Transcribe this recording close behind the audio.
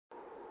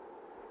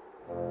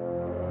The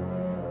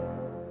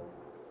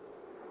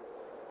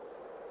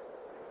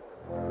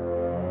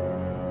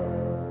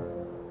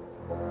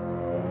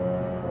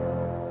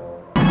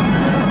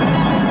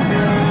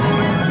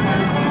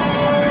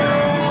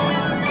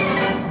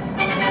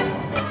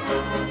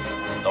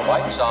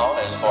white zone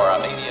is for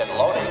immediate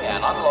loading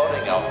and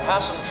unloading of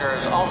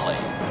passengers only.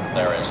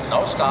 There is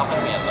no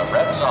stopping in the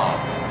red zone.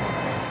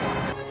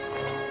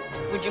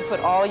 Would you put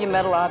all your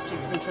metal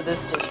objects into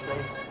this dish,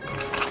 please?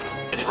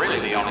 It's really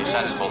the only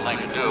sensible thing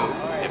to do.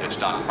 If it's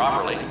done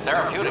properly,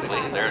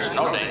 therapeutically, there's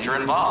no danger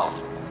involved.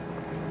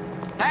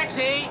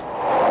 Taxi!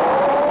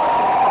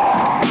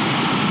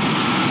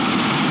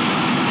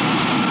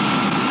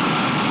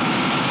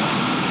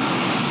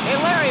 Hey,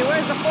 Larry,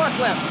 where's the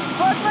forklift?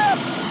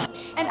 Forklift!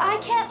 And I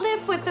can't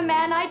live with the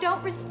man I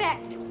don't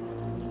respect.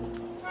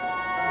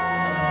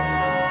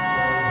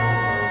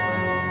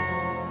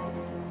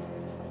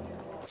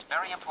 It's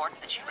very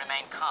important that you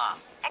remain calm.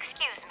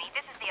 Excuse me,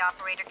 this is the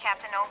operator,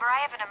 Captain Over. I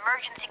have an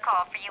emergency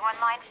call for you on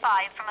line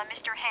 5 from a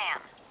Mr.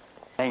 Ham.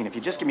 Hey, if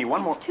you just give me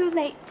one more... It's too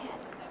late, Ted.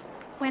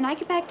 When I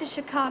get back to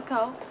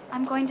Chicago,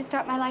 I'm going to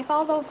start my life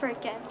all over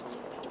again.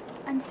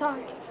 I'm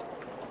sorry.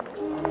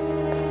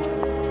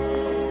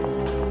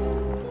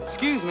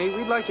 Excuse me,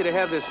 we'd like you to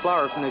have this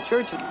flower from the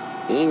church.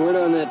 Any word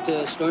on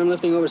that storm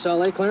lifting over Salt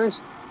Lake,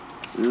 Clarence?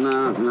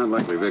 No, not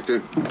likely,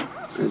 Victor.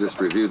 I just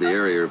reviewed the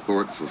area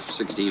report for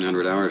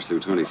 1,600 hours through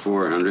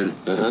 2,400.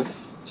 Uh-huh.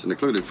 It's an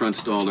occluded front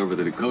stalled over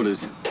the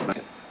Dakotas.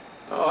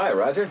 Oh, hi,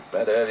 Roger.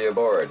 Glad to have you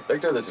aboard.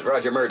 Victor, this is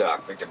Roger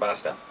Murdoch, Victor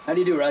Basta. How do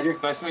you do, Roger?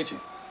 Nice to meet you.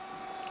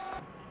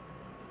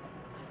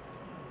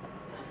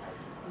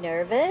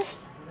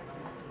 Nervous?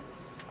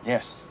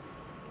 Yes.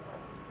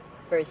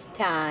 First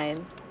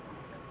time.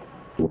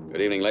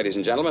 Good evening, ladies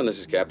and gentlemen. This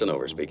is Captain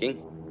Over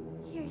speaking.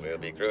 We'll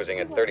be cruising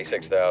at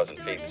 36,000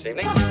 feet this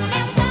evening.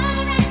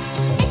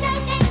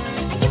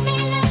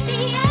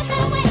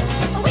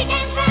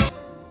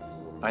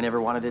 I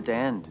never wanted it to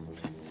end.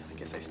 I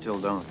guess I still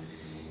don't.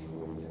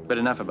 But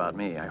enough about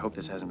me. I hope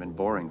this hasn't been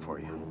boring for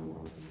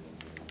you.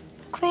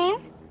 Cream?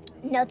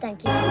 No,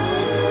 thank you.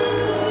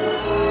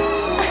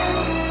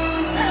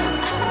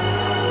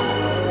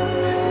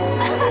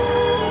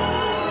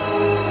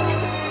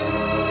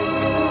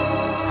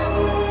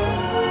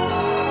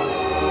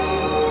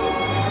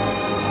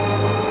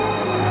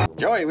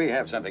 Joey, we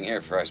have something here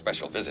for our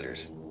special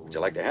visitors. Would you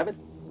like to have it?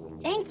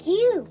 Thank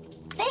you.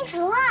 Thanks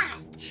a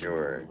lot.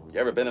 Sure. You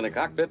ever been in a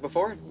cockpit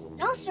before?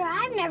 No, sir,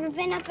 I've never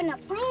been up in a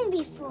plane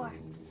before.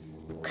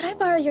 Could I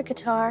borrow your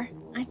guitar?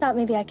 I thought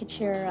maybe I could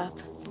cheer her up.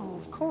 Oh,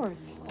 of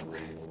course.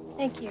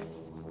 Thank you.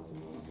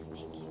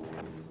 Thank you.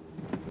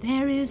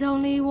 There is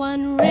only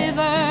one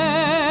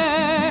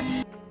river.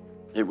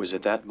 It was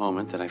at that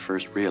moment that I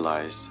first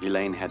realized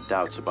Elaine had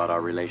doubts about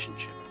our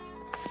relationship.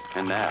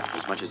 And that,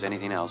 as much as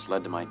anything else,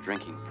 led to my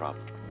drinking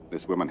problem.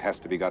 This woman has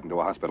to be gotten to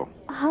a hospital.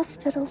 A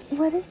hospital?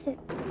 What is it?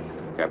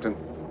 Captain,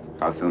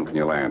 how soon can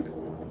you land?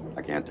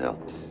 I can't tell.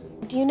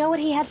 Do you know what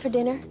he had for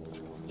dinner?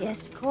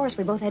 Yes, of course.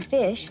 We both had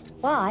fish.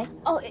 Why?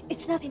 Oh,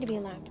 it's nothing to be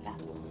alarmed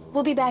about.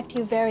 We'll be back to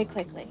you very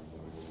quickly.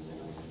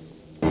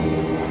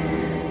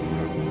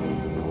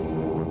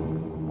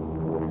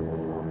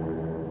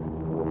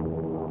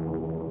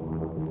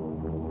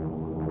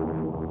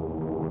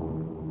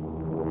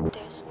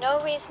 There's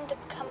no reason to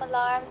become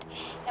alarmed,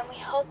 and we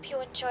hope you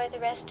enjoy the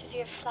rest of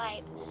your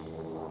flight.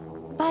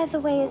 By the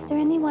way, is there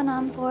anyone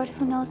on board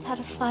who knows how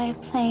to fly a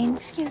plane?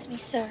 Excuse me,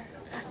 sir.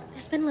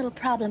 There's been a little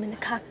problem in the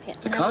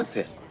cockpit. The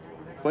cockpit?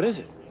 What is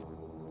it?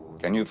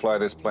 Can you fly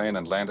this plane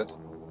and land it?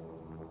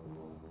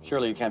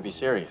 Surely you can't be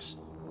serious.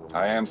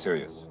 I am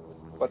serious.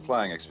 What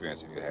flying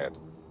experience have you had?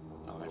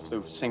 Oh, I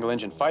flew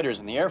single-engine fighters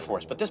in the Air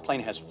Force, but this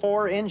plane has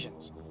 4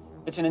 engines.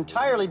 It's an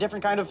entirely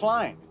different kind of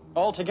flying,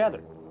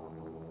 altogether.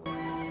 I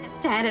can't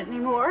stand it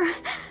anymore.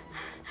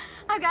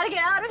 I've got to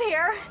get out of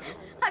here.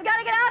 I've got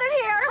to get out of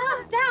here.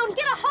 Calm down.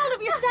 Get a hold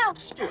of yourself.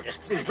 Stewardess,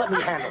 please, let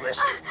me handle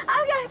this.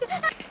 I've got to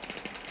get...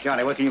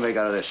 Johnny, what can you make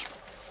out of this?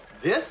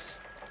 This?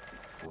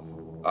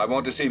 I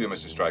won't deceive you,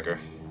 Mr. Stryker.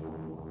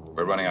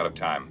 We're running out of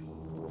time.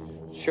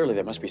 Surely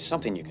there must be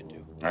something you can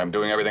do. I'm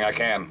doing everything I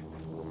can.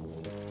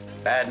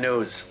 Bad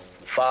news.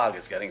 The fog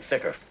is getting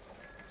thicker.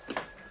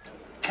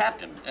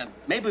 Captain,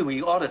 maybe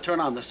we ought to turn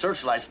on the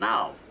searchlights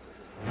now.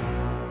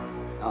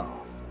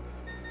 Oh.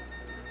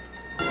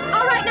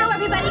 All right, now,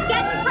 everybody,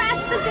 get in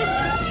crash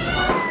position.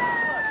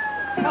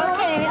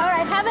 Okay, all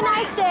right. Have a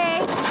nice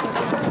day.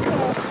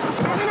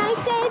 Have a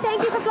nice day.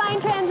 Thank you for flying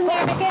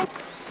Trans-American.